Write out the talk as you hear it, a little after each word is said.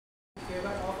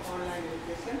favor of online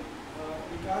education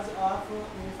because of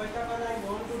first of all I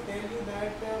want to tell you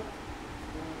that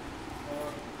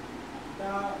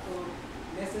the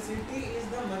necessity is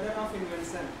the mother of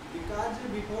invention, because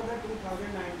before the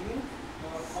 2019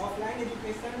 offline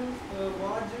education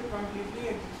was completely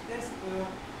existence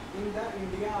in the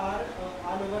India or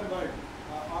all over world.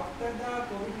 After the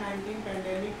COVID-19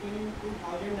 pandemic in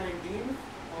 2019,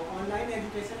 online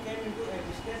education came into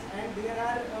existence, and there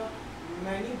are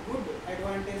many good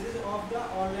advantages of the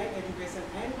online education,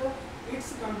 and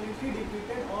it's completely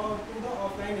defeated to the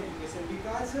offline education,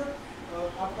 because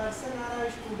a person or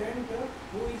a student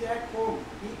who is at home,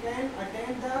 he can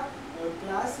attend the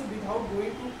class without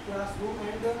going to classroom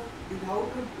and without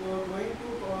going to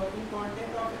in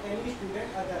contact of any student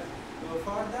other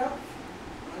for the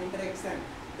interaction.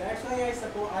 That's why I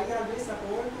always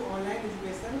support to online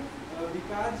education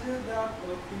because the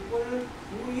people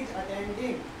who is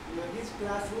attending his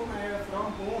classroom from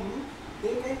home,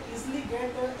 they can easily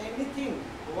get anything,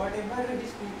 whatever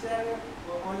his teacher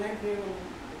online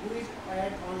who is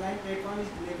at online platform is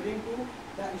delivering to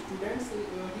the students.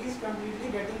 He is completely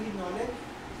getting his knowledge.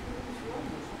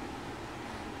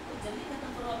 जल्दी खत्म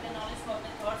करो अपने knowledge को, अपने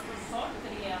thoughts को short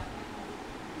करिए आप.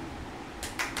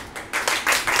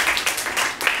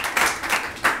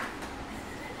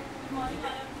 Good morning,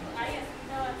 all of you. I am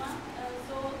Asmita Verma.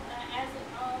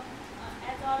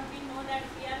 As all we know that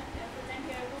we are present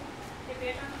here to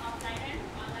debate on offline and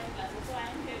online classes. So I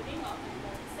am favoring offline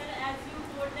classes. Sir, as you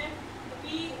told that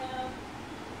we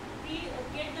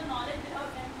get the knowledge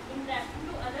without interacting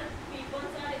to other people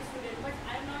or students, but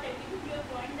I am not agree with your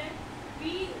point that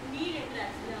we need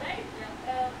interaction, right?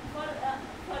 Further,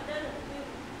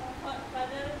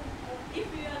 if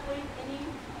we are going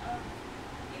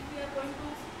to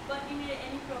work in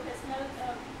any professional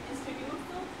institute,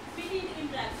 so we need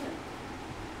interaction.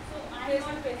 So I am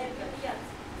not agree. Yes,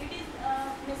 it is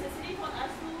necessary for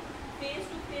us to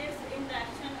face-to-face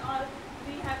interaction, or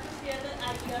we have to share the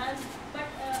ideas. But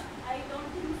I don't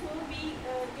think so. We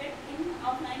get in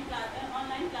online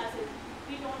classes.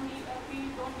 We don't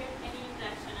get any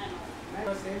interaction at all.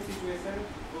 The same situation,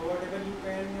 whatever you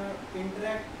can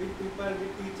interact with people,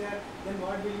 with teacher, then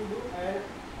what will you do?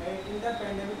 In the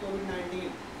pandemic COVID-19, you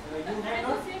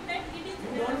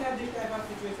don't have this type of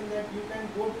situation that you can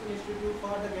go to institute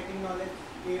for the getting knowledge.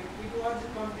 It was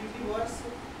completely worse,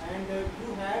 and you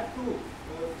have to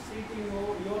sit in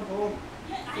your home.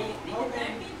 Yeah, I agree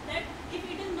with that if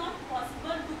it is not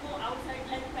possible to go outside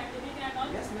like pandemic and all.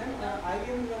 Yes, ma'am. I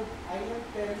am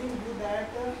telling you that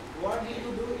what will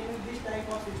you do in this type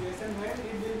of situation when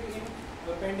it will be in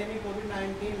pandemic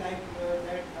COVID-19 like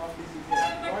that of disease?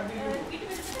 What will you do? It will be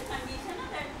the condition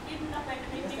that in the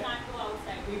pandemic we can't go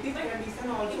outside. It is condition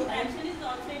also. Interaction is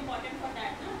also important for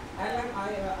that, no? And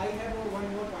I have one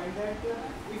more point that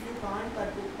if you can't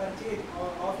purchase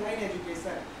offline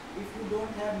education, if you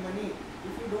don't have money,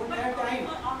 if you don't have time,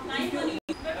 offline study,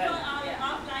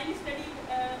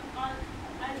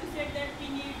 as you said that we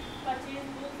need purchase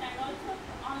books, and also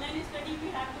online study we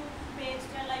have to pay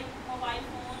extra like mobile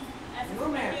phones. No,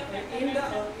 ma'am.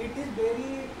 It is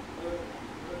very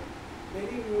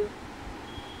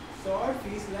short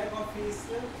fees, lack of fees,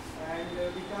 and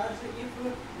because if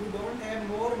you don't have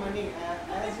more money,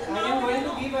 as I am going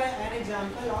to give an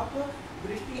example of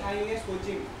Drishti IAS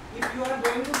coaching. If you are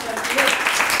going to purchase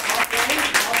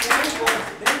offline course,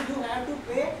 then you have to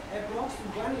pay approx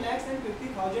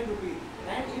 1,50,000 rupees.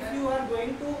 And if you are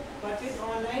going to purchase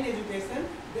online education,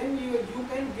 then you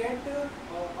can get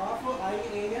of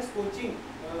IAS coaching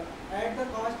at the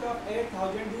cost of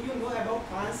 8,000. Do you know about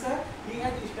Khan sir? He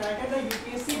has started the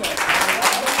UPSC batch,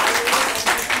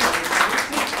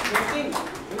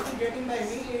 which is getting by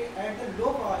me at the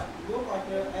low cost,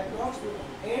 approx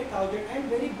 8,000, and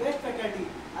very best faculty.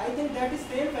 I think that is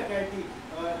same faculty.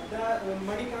 The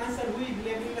Manikant sir, who is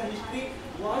delivering the history,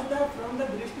 was from the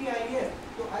Drishti IAS.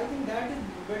 So I think that is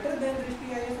better than Drishti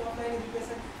IAS offline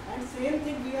education. And same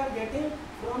thing we are getting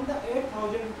from the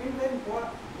 8,000 rupees. Then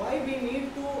why we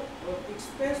need to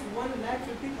expense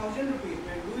 1,50,000 rupees?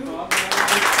 Do you?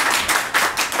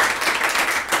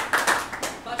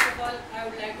 First of all, I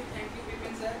would like to thank you,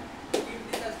 Vipin sir, to give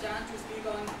this a chance to speak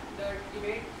on the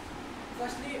debate.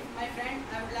 Firstly, my friend,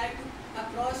 I would like to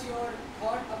across your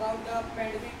thought about the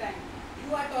pandemic time.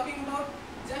 You are talking about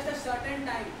just a certain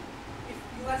time. If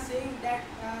you are saying that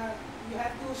you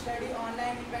have to study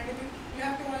online in pandemic, you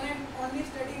have to only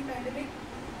study in pandemic.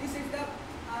 This is the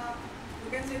you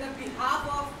can say the behalf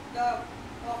of the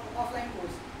offline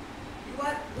course. You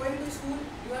are going to school,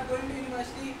 you are going to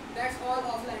university. That's all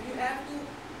offline. You have to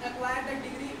acquire the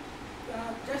degree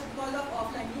just because of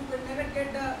offline. You will never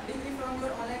get the degree from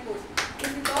your online course.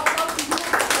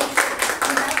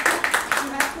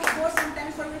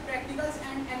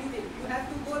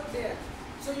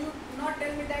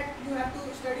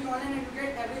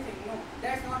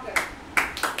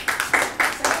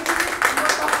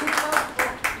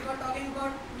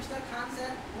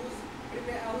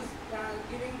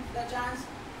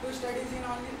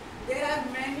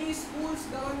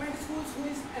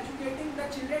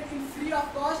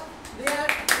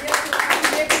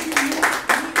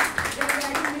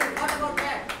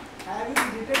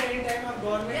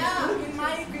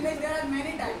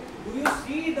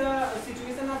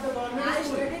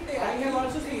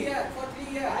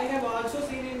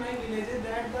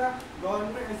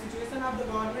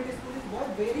 government school is was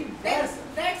very worse.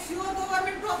 That's your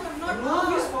government problem, not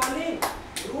Roof is ours. falling.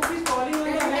 Roof is falling on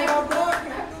Then the you head have of to the. vote,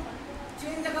 you have to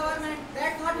change the government.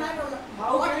 That's not my problem.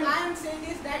 How What can- I am saying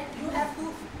is that you have to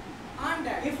earn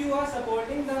that. If you are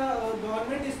supporting the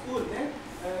government school, then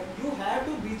you have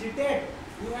to visit it.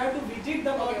 You have to visit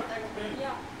the government.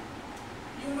 Yeah.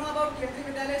 You know about Kendriya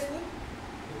Vidyalaya school?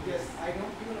 Yes, I know.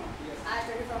 You know. Yes. I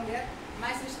studied from there.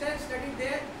 My sister studied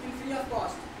there in free of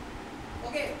cost.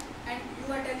 Okay, and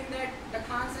you are telling that the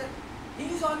Khan sir, he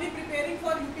is only preparing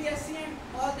for UPSC and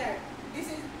all that. This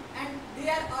is, and they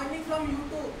are earning from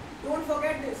YouTube. Don't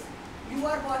forget this. You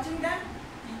are watching them.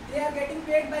 They are getting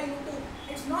paid by YouTube.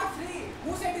 It's not free.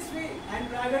 Who said it's free? And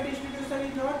private institution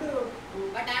is not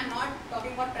But I am not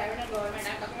talking about private and government.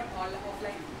 I am talking about all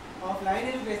offline. offline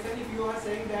education. If you are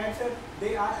saying that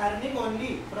they are earning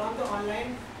only from the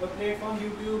online platform,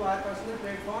 YouTube or personal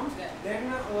platforms, Yeah.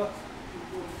 then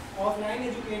offline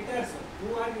educators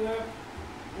who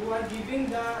are giving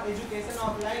the education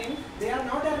offline, they are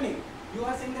not earning. You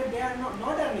are saying that they are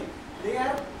not earning. They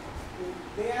are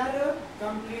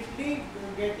completely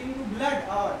getting blood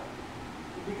out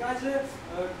because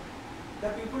the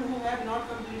people who have not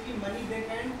completely money, they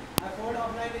can afford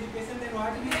offline education. Then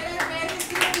what will There are very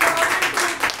few in government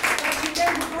too. But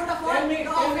children who don't afford Tell me- the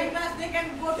tell offline me- class, they can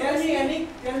go to Tell the me school. any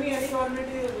government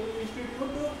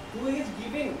institute who is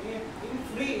giving in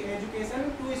free education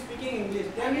to speaking English.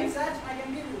 I Tell me. can search, I can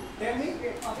give you. Tell me.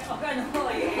 Okay, no.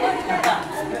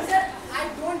 Sir, I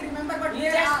don't remember, but You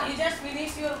there are. just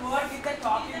finish your word with the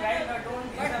talking, right? But don't.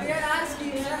 But there are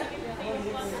schemes, sir.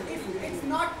 It's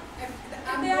not. If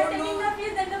I they are don't taking know. the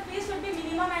fees, then the fees should be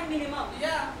minimum and minimum.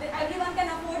 Yeah. Everyone can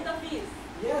afford the fees.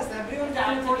 Yes, everyone can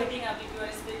I'm afford it. getting up if you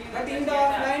are speaking. But in the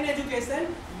offline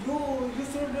education, you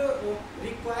should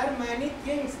require many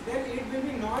things. Then it will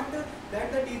be not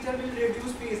that the teacher will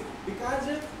reduce fees, because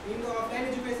in the offline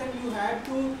education you have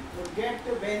to get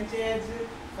benches,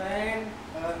 fan,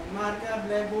 marker,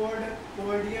 blackboard,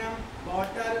 podium,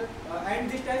 bottle,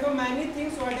 and this type of many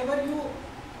things. Whatever you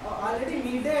already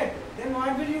needed, then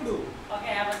what will you do?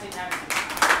 Okay, have a seat. Have a seat.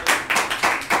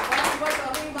 What you are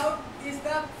talking about is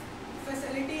the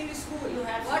facility in the school. You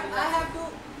have What to do I that. have to,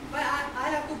 but I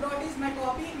have to brought is my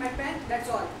copy, my pen. That's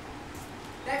all.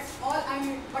 That's all I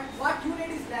need. But what you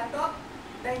need is laptop,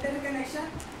 the internet connection,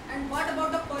 and what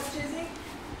about the purchasing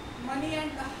money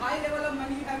and the high level of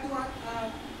money you have to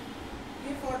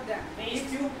give for them.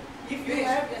 If you Yes,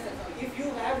 have yes, sir, sorry. if you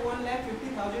have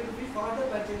 1,50,000 rupees for the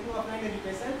purchasing of offline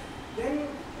education, then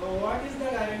what is the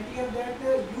guarantee of that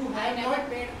you I have never not?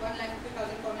 paid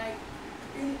 1,50,000 for my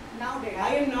till nowadays.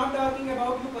 I am not talking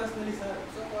about you personally, sir.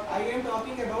 So what? I am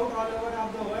talking about all over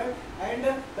of the world, and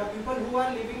the people who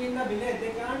are living in the village,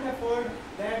 they can't afford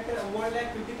that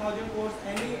 1,50,000 course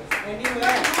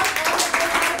anywhere.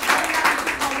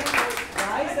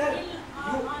 Why, sir?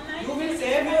 You will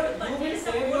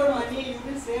save your money, you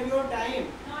will save your time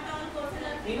Not all courses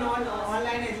are free in of cost.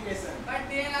 online education. But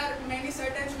there are many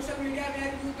certain social media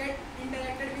where you get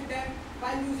interacted with them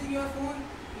while using your phone.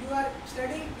 You are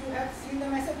studying, you have seen the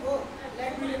message, oh,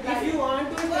 let me reply. If you want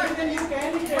to study, then you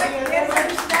can But study. there is a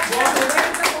distraction. Otherwise,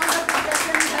 There is a point of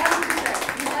distraction. You have to do that.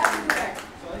 You have to do that.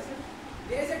 sorry, sir.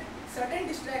 There is a certain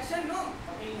distraction, no?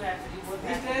 Okay, you have to do both.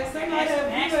 Distractions Okay, are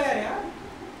next. everywhere, yeah.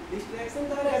 Distractions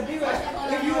are everywhere.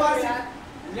 If you are,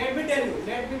 let me tell you,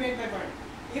 let me make my point.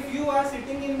 If you are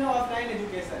sitting in the offline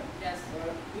education, Yes.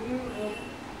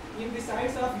 in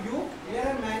besides of you, there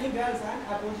are many girls and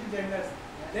opposite genders.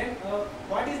 Then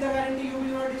what is the guarantee you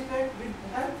will not distract with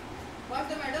her? What's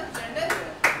the matter? Gender?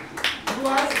 You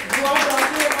are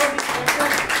talking about distraction.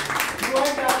 You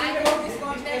are I talking think about this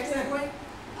context is distraction. going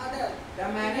other. The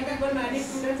many people, many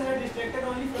students are distracted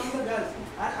only from the girls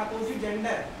are opposite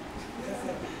gender.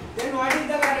 Then what is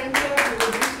the guarantee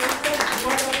of distraction? You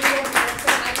are talking about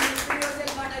distraction. I can explain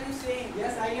yourself. What are you saying?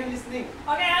 Yes, I am listening.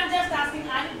 Okay, I'm just asking,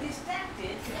 are you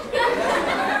distracted?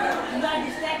 You are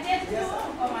distracted Yes, too? sir.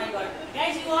 Oh my god.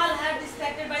 Guys, you all have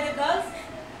distracted by the girls?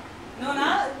 No, no?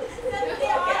 Sir, they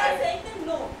all are saying that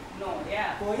no. No,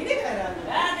 yeah. कोई नहीं कह रहा है।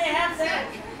 Yeah, they have said.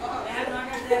 Oh. They have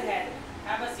nodded their head.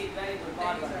 Have a seat. Very good.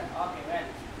 Thank you, All sir. right. Okay, well.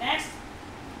 Next.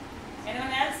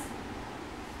 Anyone else?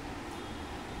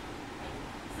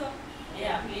 So,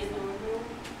 Yeah, please.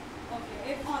 okay,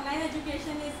 if online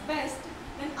education is best,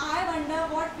 then I wonder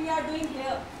what we are doing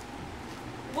here.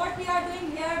 What we are doing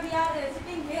here, we are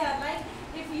sitting here. Like,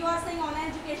 if you are saying online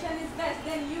education is best,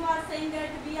 then you are saying that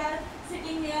we are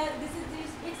sitting here.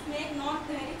 It's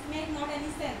make not any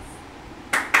sense.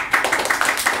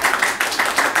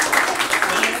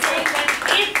 He is saying that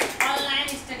if online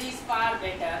study is far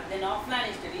better than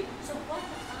offline study, so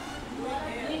what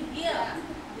are you doing here?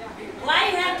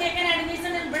 Why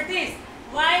this.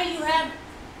 Why you have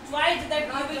twice that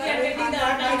you will be attending the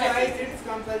online guys, classes? it's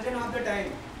compulsion of the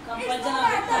time. Compulsion not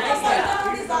of the matter. time.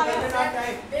 It's compulsion of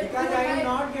time. They Because I am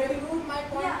not they getting. proved my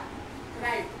point. Yeah.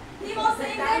 Right. He was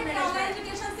saying The that time online management.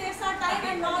 education saves our time,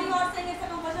 and now you are saying it's a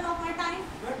conversion of my time.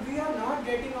 But we are not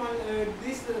getting on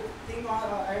this thing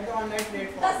at the online The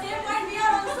platform. same point we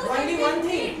are also saying. Only we one need-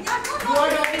 thing. Yeah, no, You no.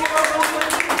 are talking about only one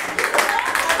thing.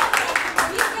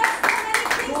 We get so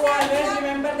many things. You that we always are-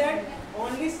 remember that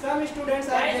only some students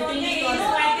are Guys, getting only this he is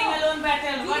knowledge. fighting alone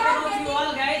battle. We What are about you getting- all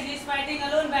guys? He is fighting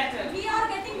alone battle. We are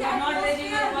getting You the are not raising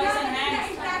your atmosphere, we voice are and getting the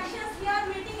hands. interactions, we are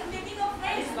making a friends,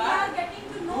 That is we what? are getting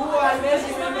to You know. always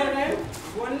remember that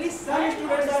only some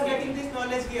students are getting this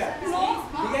knowledge here. No.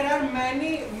 There are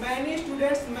many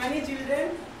students, many children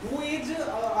who is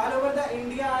all over the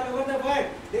India, all over the world.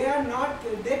 They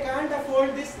can't afford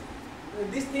this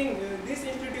thing, this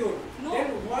institute. No. Then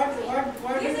what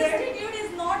This is it? institute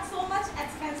is not so much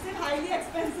expensive, highly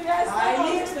expensive as Highly I also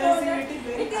told expensive, that. it is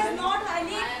very It is high. not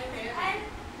highly, I am here. and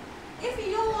if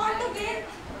you want to gain,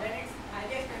 When it's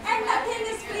highly expensive. and nothing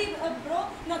is free, bro,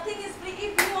 nothing is free.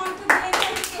 If you want to gain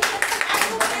education, you have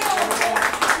to pay also.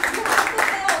 You have to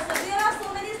pay also. There are so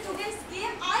many students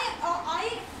came,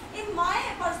 in my,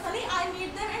 personally, I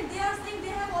meet them and they are saying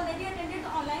they have already attended the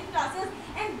online classes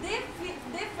and they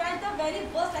felt the very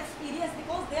worst experience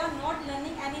because they are not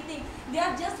learning anything. They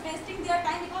are just wasting their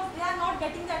time because they are not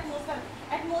getting the atmosphere.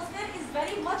 Atmosphere is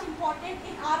very much important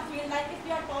in our field. Like if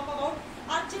we are talk about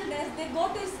our children, they go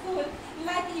to school.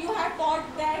 Like you have taught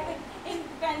that in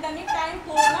pandemic time,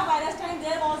 coronavirus time,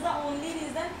 there was the only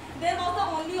reason, there was the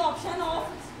only option of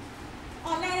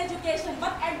online education.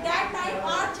 But at that time,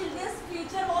 our children's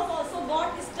future was also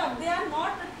got stuck. They are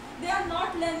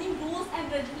not learning rules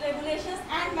and regulations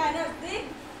and manners. They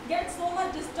get so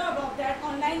much disturbed of that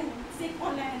online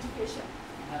education.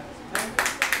 Sir.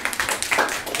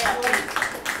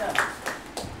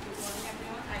 Good morning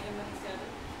everyone, I am Manish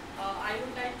Yadav. I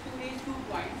would like to raise 2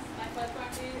 points. My first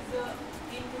point is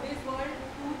in today's world, 2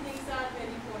 things are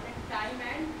very important, time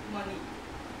and money.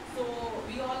 So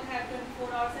we all have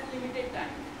 24 hours and limited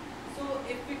time. So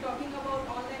if we're talking about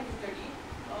online study,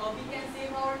 we can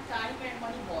save our time and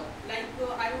money both. Like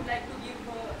I would like to give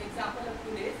example of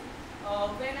today's.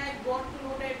 When I got to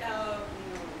know that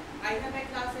I have my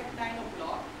class at 9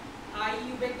 o'clock, I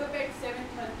wake up at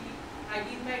 7:30. I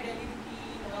did my daily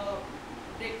routine,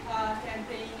 breakfast and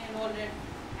praying and all that.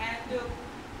 And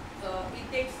it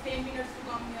takes 10 minutes to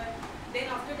come here. Then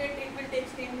after that it will take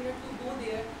 10 minutes to go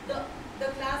there. The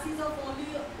class is of only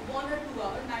 1 or 2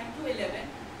 hours, 9 to 11.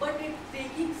 But it's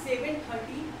taking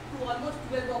 7:30 to almost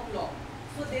 12 o'clock.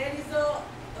 So there is a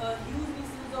huge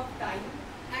misuse of time.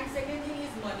 And second thing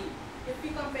is money. If we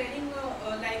comparing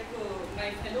like my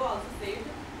fellow also said,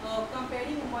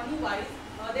 comparing money wise,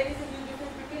 there is a huge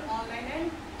difference between online and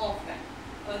offline.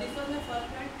 This was my first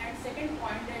point. And second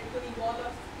point that you all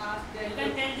asked You that. can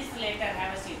tell this later.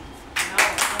 Have a seat. Now.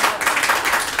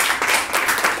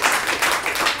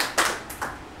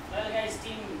 Well, guys,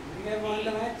 team. We have won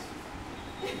the match.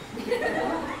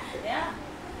 Yeah.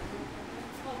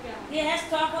 Okay. He has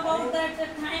talked about that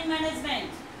time management.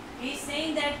 He is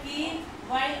saying that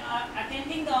while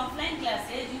attending the offline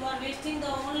classes, you are wasting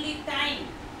the only time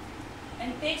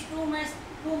and takes too much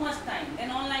time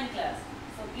than online class.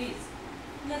 So please.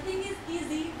 Nothing is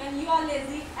easy when you are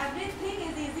lazy. Everything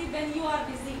is easy when you are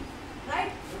busy,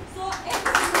 right? So if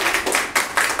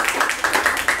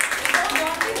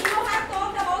you have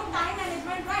talked about time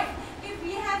management, right? If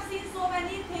we have seen so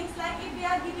many things, like if we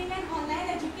are giving an online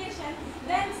education,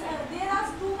 then there are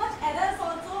too much errors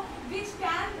also, which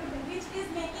is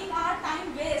making our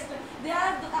time waste. There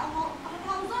are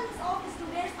thousands of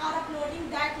students are uploading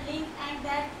that link and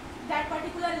that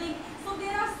particular link. So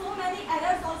there are so many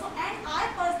errors also, and I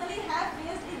personally have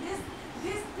faced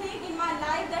this thing in my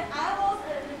life that I was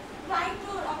trying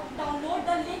to download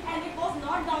the link and it was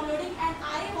not downloading, and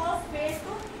I was failed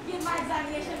to give my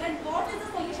examination. And what is the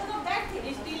solution of that thing?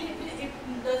 Still, it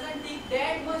doesn't take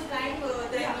that much time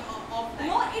than Yeah. offline.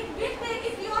 No, it will take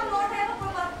if you are not have a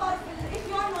if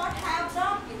you are not have the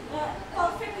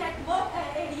perfect network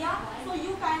area, so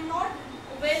you cannot.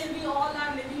 Well, we all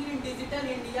are living in digital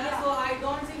India, Yeah. so I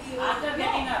don't think you After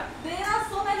getting up. There are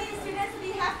so many incidents we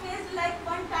have faced. Like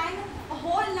one time, a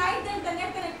whole night the internet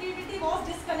connectivity was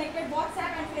disconnected,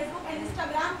 WhatsApp and Facebook and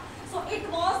Instagram. So it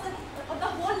was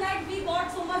the whole night we got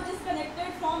so much disconnected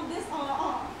from this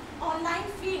online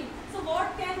field. So what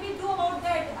can we do about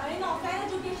that? In offline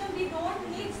education, we don't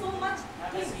need so much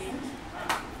Have a things. seat.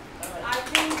 I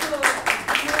think Jio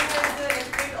has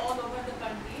spread all over the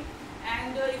country,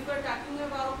 and if we're talking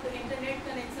about the internet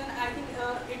connection, I think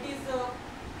it is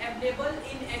available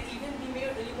in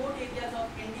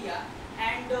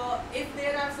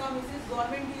some issues,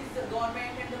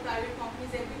 government and the private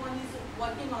companies, everyone is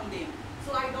working on them.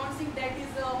 So I don't think that is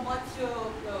much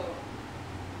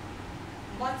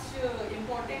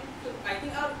important. I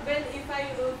think, well, if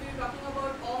we're talking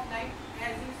about offline,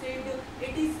 as you said,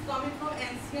 it is coming from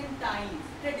ancient times,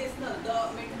 traditional. The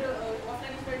method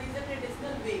offline study is a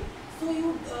traditional way. So you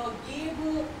gave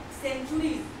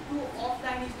centuries to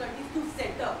offline studies to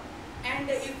set up. And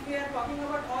if we are talking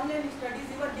about online studies,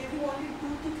 you are giving only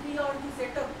 2 to 3 hours to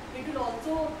set up. It will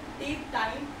also take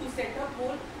time to set up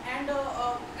whole. And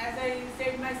as I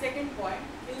said, my second point,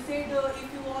 you said if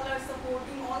you all are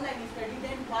supporting online study,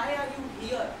 then why are you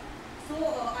here? So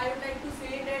I would like to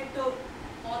say that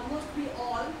almost we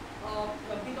all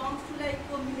belongs to like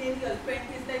millennial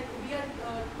 20s, like we are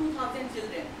 2000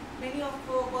 children. Many of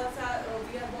us are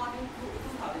we are born in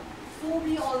 2000. So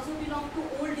we also belong to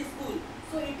old school.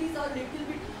 So it is a little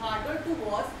bit harder to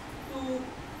us to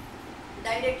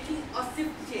directly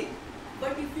shift change.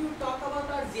 But if you talk about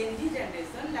our Gen Z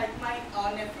generation, like my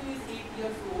nephew is 8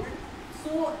 years old,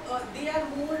 so they are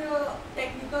more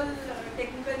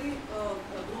technically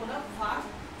grown up fast.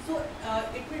 So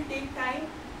it will take time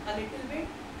a little bit.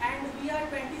 And we are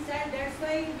 20 child, that's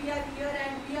why we are here,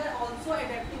 and we are also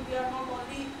adapting. We are not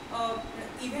only,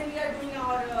 even we are doing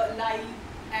our live,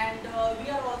 and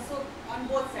we are also on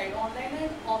both sides, online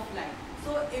and offline.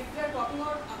 So if we are talking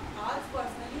about ours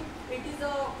personally, it is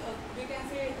we can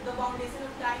say the foundation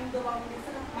of time, the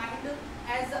foundation of mind,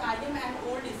 as I am an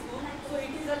old school. So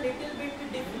it is a little bit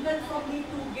difficult for me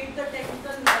to get the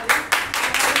technical knowledge.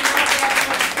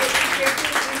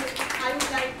 I would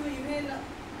like to even,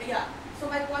 yeah. So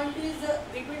my point is,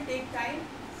 it will take time,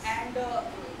 and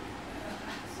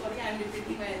sorry, I am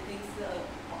repeating my things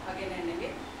again and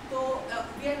again. So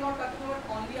we are not talking about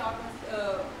only our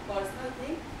personal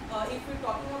thing. If we are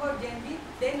talking about Gen Z,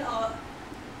 then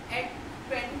at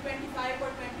 2025 or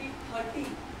 2030,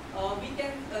 we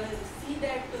can see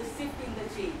that shift in the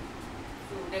change.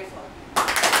 So that's all.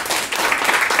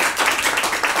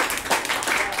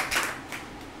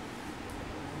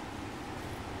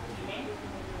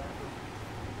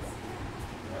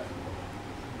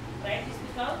 Right,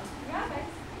 speak out. Yeah,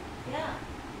 guys. Yeah,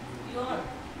 you are.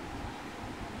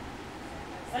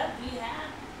 Sir, we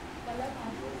have a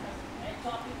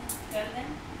topic. Tell them.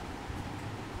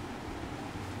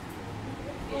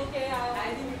 Okay, I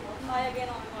again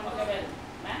on. Okay, well,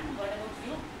 ma'am, what about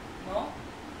you? No?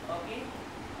 Okay.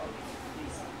 Okay,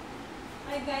 please.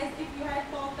 Hi guys, if you had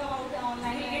talked about the You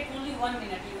online, will get only 1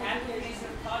 minute. You have to finish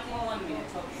your thought in 1 minute.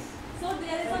 Okay. so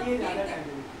there is a ये big ज़्यादा time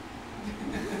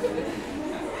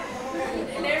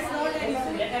Let's not any.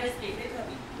 Let her speak.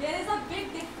 there is a big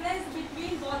difference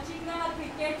between watching a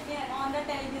cricket game on the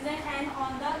television and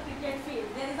on the cricket field.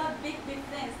 There is a big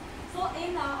difference. So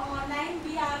in online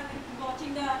we are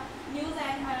watching the news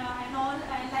and all,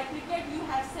 and like cricket you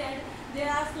have said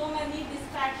there are so many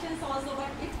distractions also.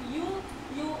 But if you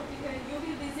will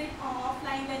visit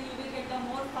offline, then you will get the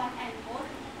more fun and more.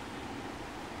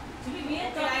 Actually, we are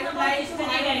Okay, I talking would about like study,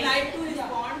 to guys.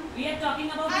 respond. We are talking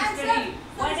about I'm study. just-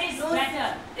 What is No, better?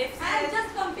 If I'm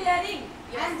just comparing.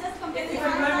 Yes. I'm just comparing. If you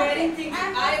I'm are not- comparing things,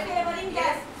 I'm not favoring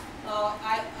yes,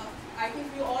 that. I think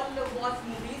we all watch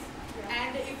movies,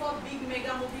 and if a big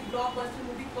mega movie, blockbuster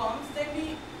movie comes, then we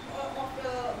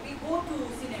go to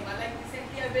cinema. Like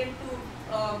recently, I went to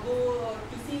go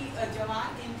to see Jawan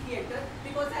in theater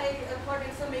because I thought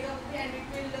it's a mega movie and it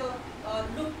will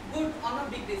look good on a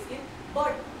big screen.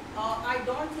 But I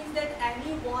don't think that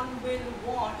anyone will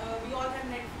want. We all have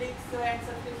Netflix and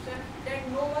subscription. That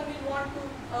no one will want to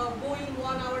go in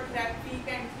 1 hour traffic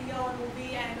and 3 hour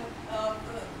movie, and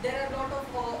there are a lot of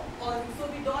so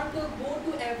we don't go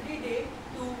to every day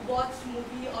to watch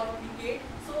movie or cricket.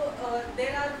 So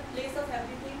there are place of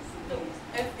everything. So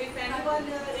if anyone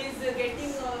is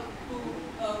getting to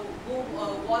go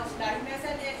watch live match,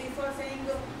 and if you are saying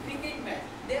cricket match,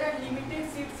 there are limited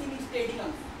seats in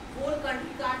stadiums. Whole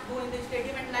country can't go in the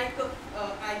stadium, and like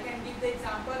I can give the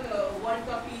example, World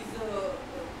Cup is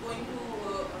going to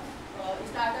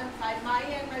start on 5 May,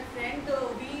 and my friend,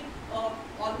 we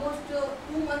almost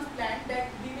 2 months planned that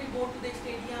we will go to the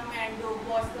stadium and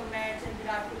watch the match and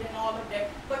Virat Kohli and all of that,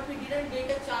 but we didn't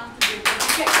get a chance to get the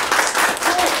ticket.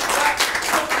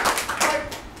 But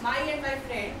my and my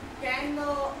friend can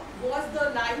watch the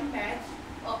live match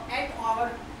at our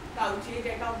couches,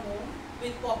 at our home,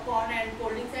 with popcorn and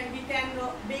cold drinks, and we can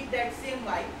make that same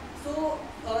vibe. So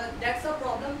that's a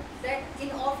problem that in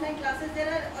offline classes there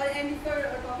are, and if you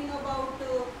are talking about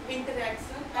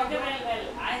interaction. Okay, well,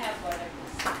 I have got a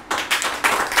question.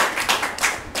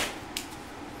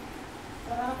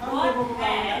 What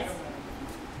has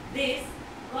this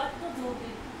got to do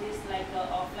with this, like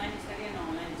offline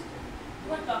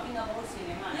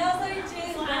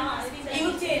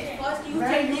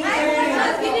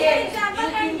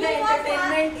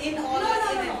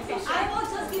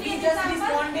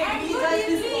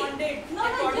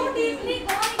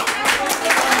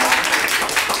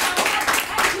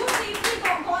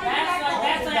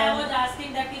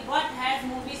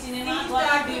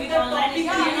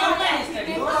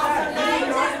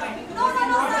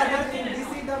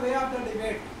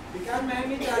because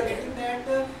ma'am is targeting that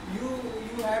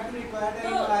you have to require the So,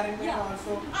 environment yeah.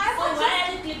 also. I So want why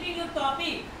are you clipping your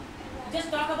topic? Just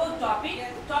talk about topic,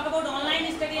 talk about online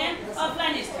study and Yes, sir.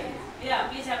 offline study. Yeah,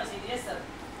 please have a seat. Yes, sir.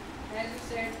 As you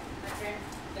said, my friend,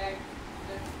 that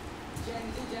the Gen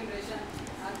Z generation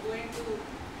are going to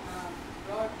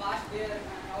broadcast their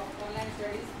online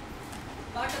studies.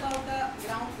 What about the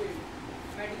ground field?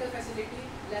 Medical facility,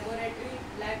 laboratory,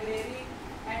 library,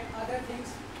 and other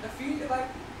things. The field work,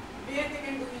 where they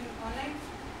can do in online?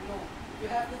 No. You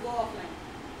have to go offline.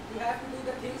 You have to do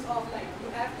the things offline. You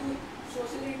have to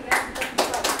socially interact with the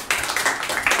people.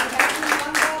 You have to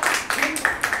learn the things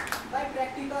by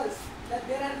practicals. That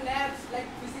there are labs like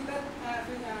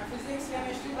physics,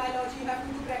 chemistry, biology. You have to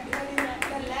do practical in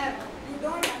the lab. You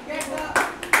don't get the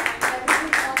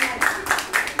everything online.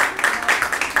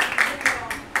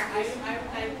 I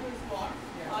would like to respond.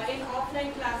 In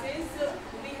offline classes,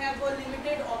 we have a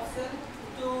limited option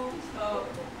to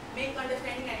make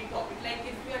understanding any topic. Like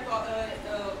if we are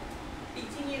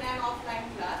teaching in an offline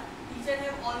class, teacher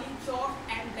have only chalk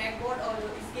and blackboard or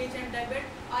sketch and blackboard.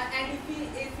 And if he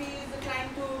is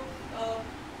trying to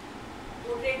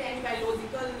portray any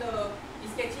biological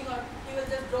sketching, or he will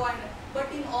just draw. But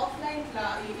in offline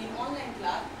class, in online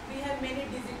class, we have many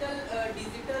digital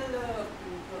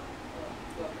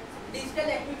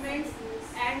equipments,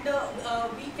 and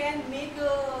we can make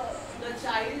the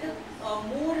child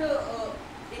more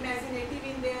imaginative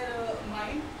in their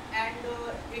mind, and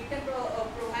it can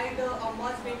provide a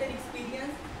much better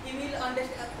experience. He will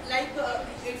understand, like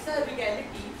it's a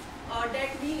reality that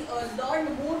we learn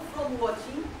more from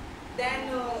watching than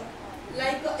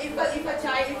like if a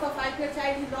 5-year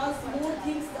child, he learns more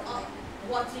things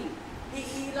watching.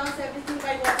 He learns everything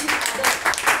by watching others.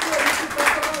 So if you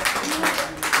talk about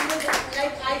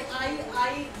like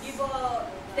I give a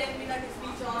 10-minute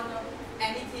speech on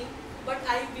anything, but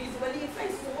I visually, if I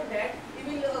show that,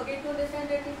 he will get to understand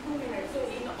that in 2 minutes. So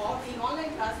in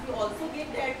online class, we also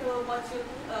get that much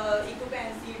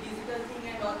occupancy, digital thing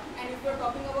and all. And if you're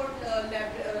talking about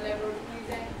laboratories,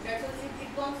 and that's also, it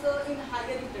comes in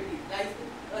higher studies, like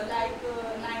 9th,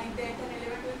 10th and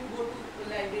 11th, when you go to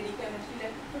library, chemistry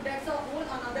lab. So that's a whole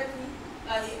another thing.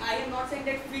 I am not saying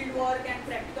that field work and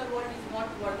practical work is not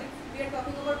worth it. We are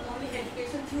talking about only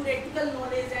education, theoretical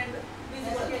knowledge, and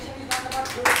visual. Education is not about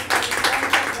theoretical, it's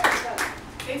practical.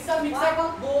 It's a mix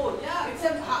of both. Yeah, It's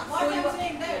a what so I'm you-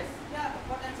 saying that. yes. Yeah,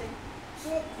 what I'm saying. So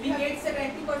We get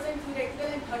 70% theoretical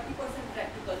and 30%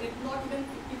 practical. It's not even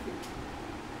 50-50.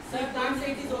 So you can't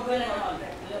say it is over and all.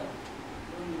 Hello.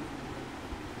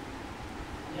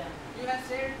 Yeah. you have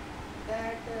said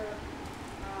that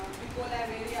we go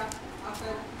library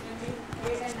after in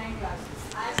 8 and 9 class.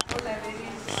 I go library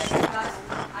in 9 class.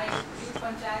 I use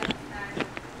panchayat and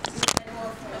use type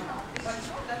of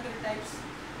other types.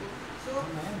 So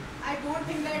I don't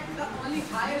think that the only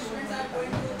higher students are going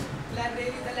to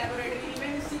library, the laboratory. Even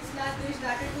in 6th class they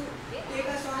started to take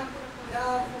us on the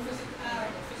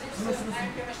physics and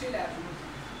chemistry lab.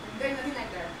 There's nothing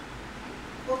like that.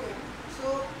 Okay, so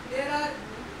there are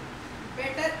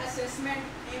better assessment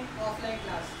in offline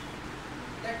class.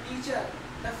 The teacher,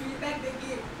 the feedback they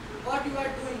give, what you are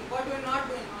doing, what you are not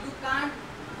doing. You can't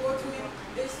go through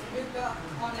this with the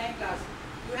online class.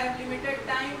 You have limited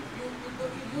time.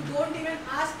 You don't even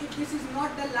ask if this is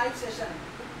not the live session.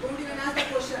 Don't even ask the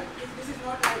question if this is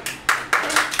not live.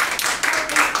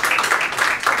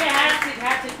 Okay,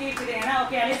 have it today, na?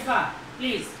 Okay, Alisma,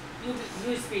 please,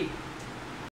 you speak.